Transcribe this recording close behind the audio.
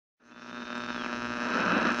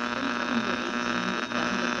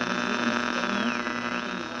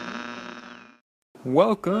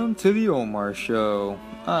Welcome to the Omar Show.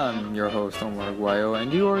 I'm your host Omar Guayo,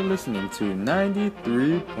 and you are listening to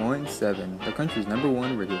 93.7, the country's number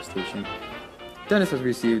one radio station. Dennis has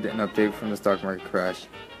received an update from the stock market crash.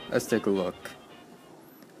 Let's take a look.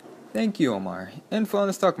 Thank you, Omar. Info on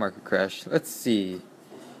the stock market crash. Let's see.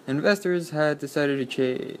 Investors had decided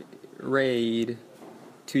to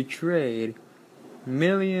trade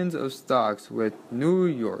millions of stocks with New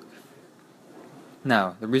York.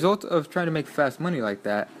 Now, the result of trying to make fast money like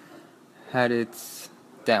that had its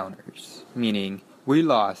downers, meaning we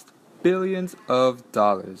lost billions of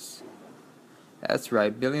dollars. That's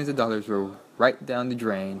right, billions of dollars were right down the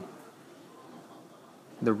drain.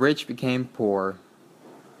 The rich became poor.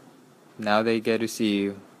 Now they get to see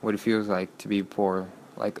what it feels like to be poor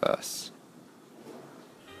like us.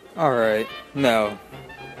 Alright, now,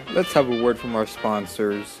 let's have a word from our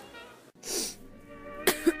sponsors.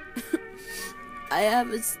 I have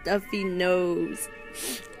a stuffy nose.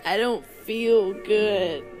 I don't feel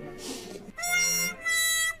good.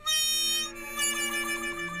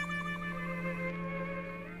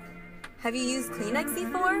 Have you used Kleenex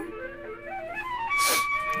before?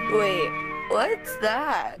 Wait, what's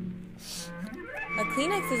that? A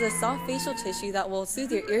Kleenex is a soft facial tissue that will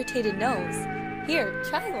soothe your irritated nose. Here,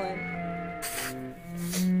 try one.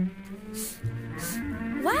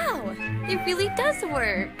 Wow, it really does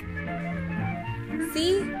work.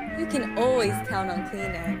 See? You can always count on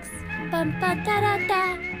Kleenex.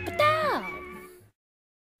 Bum-ba-da-da-da-ba-da.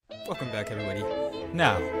 Welcome back, everybody.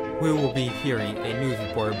 Now, we will be hearing a news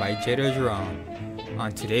report by Jada Jerome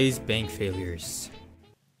on today's bank failures.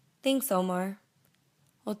 Thanks, Omar.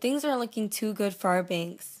 Well, things aren't looking too good for our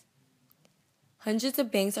banks. Hundreds of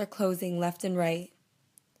banks are closing left and right.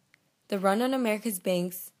 The run on America's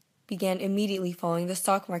banks began immediately following the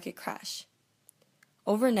stock market crash.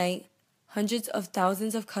 Overnight, hundreds of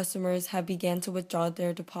thousands of customers have begun to withdraw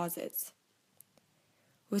their deposits.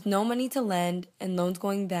 With no money to lend and loans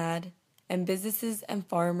going bad, and businesses and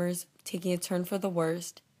farmers taking a turn for the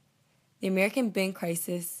worst, the American bank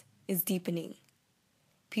crisis is deepening.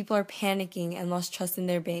 People are panicking and lost trust in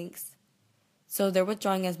their banks, so they're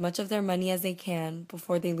withdrawing as much of their money as they can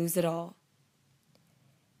before they lose it all.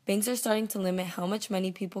 Banks are starting to limit how much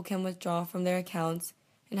money people can withdraw from their accounts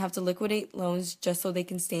and have to liquidate loans just so they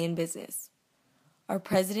can stay in business. Our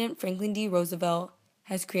President, Franklin D. Roosevelt,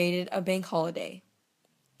 has created a bank holiday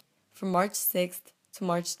from March 6th to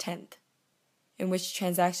March 10th, in which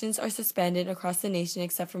transactions are suspended across the nation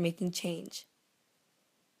except for making change.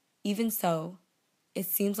 Even so, it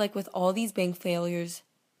seems like with all these bank failures,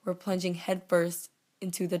 we're plunging headfirst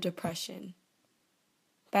into the depression.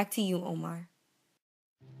 Back to you, Omar.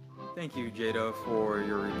 Thank you, Jada, for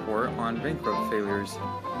your report on bankrupt failures.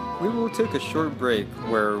 We will take a short break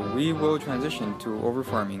where we will transition to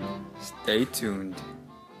overfarming. Stay tuned.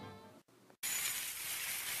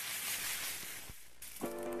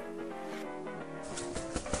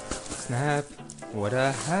 Snap, what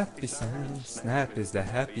a happy sound. Snap is the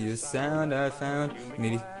happiest sound I found.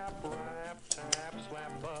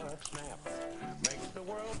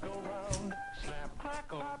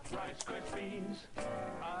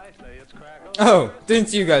 Oh, didn't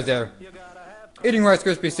see you guys there. Eating Rice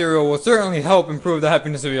Krispie cereal will certainly help improve the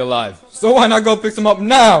happiness of your life. So why not go pick some up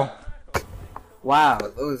now? Wow,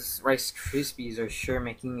 those Rice Krispies are sure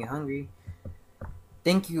making me hungry.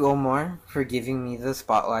 Thank you, Omar, for giving me the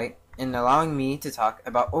spotlight and allowing me to talk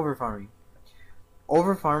about overfarming.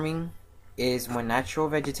 Overfarming is when natural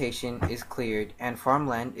vegetation is cleared and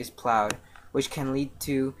farmland is plowed, which can lead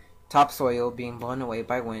to topsoil being blown away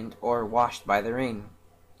by wind or washed by the rain.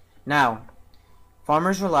 Now,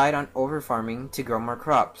 farmers relied on overfarming to grow more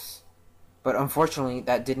crops, but unfortunately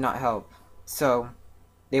that did not help. So,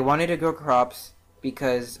 they wanted to grow crops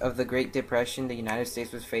because of the Great Depression the United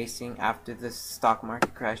States was facing after the stock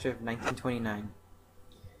market crash of 1929.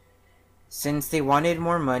 Since they wanted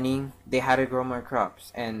more money, they had to grow more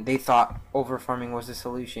crops, and they thought overfarming was the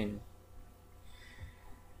solution.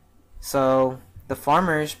 So, the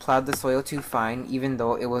farmers plowed the soil too fine even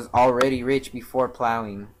though it was already rich before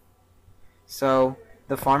plowing. So,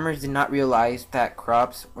 the farmers did not realize that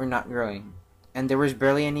crops were not growing, and there was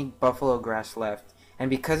barely any buffalo grass left. And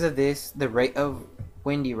because of this, the rate of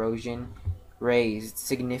wind erosion raised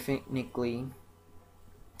significantly,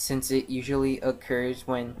 since it usually occurs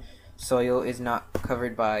when soil is not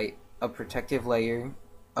covered by a protective layer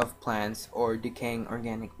of plants or decaying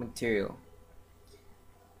organic material.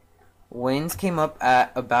 Winds came up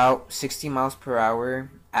at about 60 miles per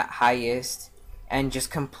hour at highest and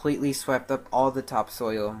just completely swept up all the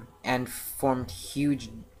topsoil and formed huge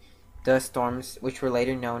dust storms, which were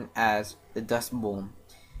later known as the Dust Bowl.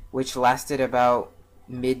 which lasted about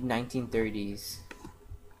mid-1930s.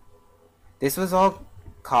 This was all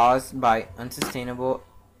caused by unsustainable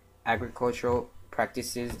agricultural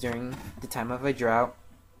practices during the time of a drought,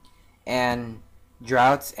 and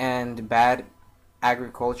droughts and bad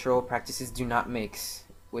agricultural practices do not mix,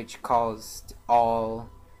 which caused all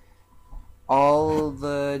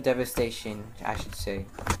the devastation, I should say.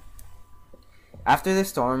 After the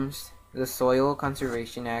storms, the Soil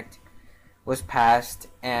Conservation Act was passed,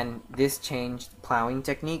 and this changed plowing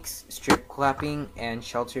techniques, strip clapping, and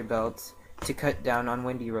shelter belts to cut down on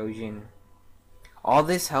wind erosion. All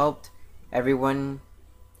this helped everyone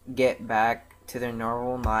get back to their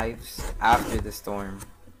normal lives after the storm.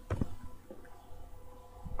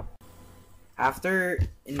 After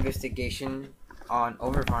investigation on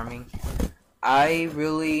overfarming, I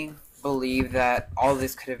really believe that all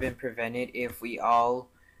this could have been prevented if we all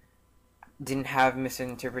didn't have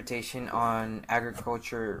misinterpretation on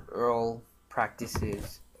agricultural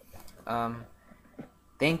practices.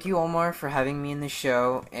 Thank you, Omar, for having me in the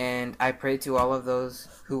show, and I pray to all of those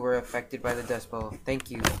who were affected by the Dust Bowl.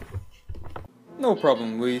 Thank you. No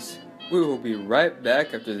problem, Luis. We will be right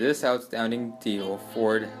back after this outstanding deal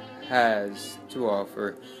Ford has to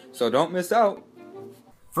offer, so don't miss out.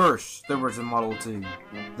 First, there was the Model T.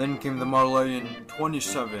 Then came the Model A in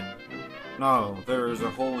 27. Now, there is a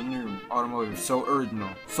whole new automotive so original,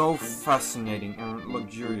 so fascinating and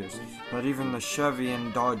luxurious that even the Chevy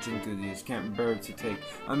and Dodge enthusiasts can't bear to take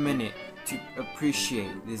a minute to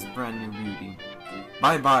appreciate this brand new beauty.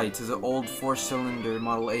 Bye-bye to the old 4-cylinder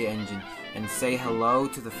Model A engine, and say hello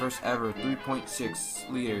to the first ever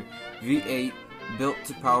 3.6-liter V8 built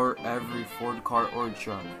to power every Ford car or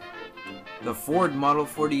truck. The Ford Model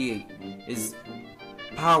 48 is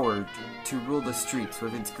powered to rule the streets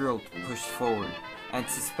with its grille pushed forward and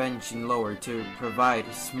suspension lowered to provide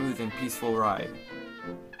a smooth and peaceful ride.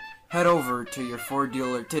 Head over to your Ford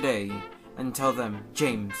dealer today and tell them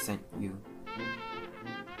James sent you.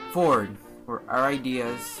 Ford, where our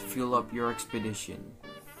ideas fuel up your expedition.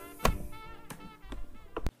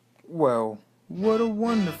 Well, what a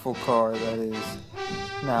wonderful car that is.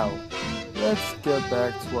 Now, let's get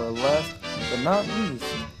back to our last but not least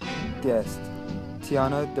guest,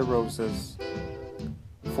 Tiana De Rosas,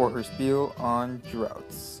 for her spiel on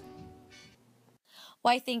droughts.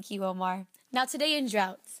 Why, thank you, Omar. Now today in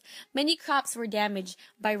droughts, many crops were damaged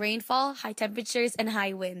by rainfall, high temperatures, and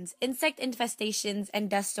high winds. Insect infestations and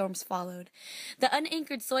dust storms followed. The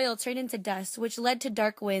unanchored soil turned into dust, which led to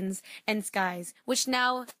dark winds and skies, which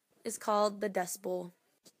now is called the Dust Bowl.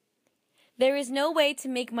 There is no way to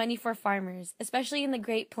make money for farmers, especially in the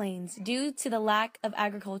Great Plains, due to the lack of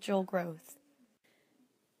agricultural growth.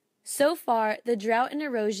 So far, the drought and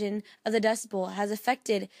erosion of the Dust Bowl has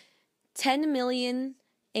affected 10 million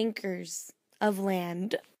acres of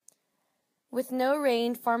land. With no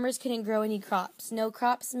rain, farmers couldn't grow any crops. No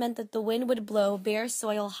crops meant that the wind would blow bare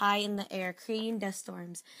soil high in the air, creating dust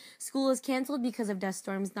storms. School is canceled because of dust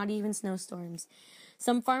storms, not even snowstorms.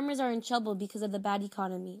 Some farmers are in trouble because of the bad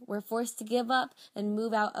economy. We're forced to give up and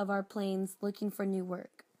move out of our plains looking for new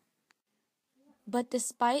work. But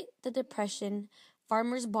despite the depression,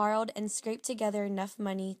 farmers borrowed and scraped together enough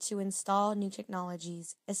money to install new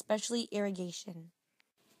technologies, especially irrigation.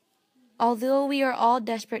 Although we are all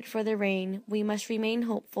desperate for the rain, we must remain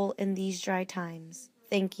hopeful in these dry times.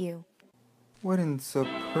 Thank you. What a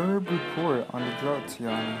superb report on the drought,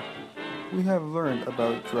 Tiana. We have learned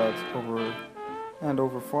about droughts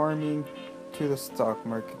over farming to the stock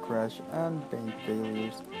market crash and bank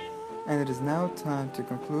failures. And it is now time to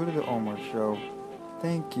conclude the Omar Show.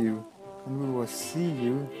 Thank you, and we will see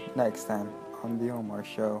you next time on the Omar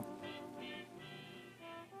Show.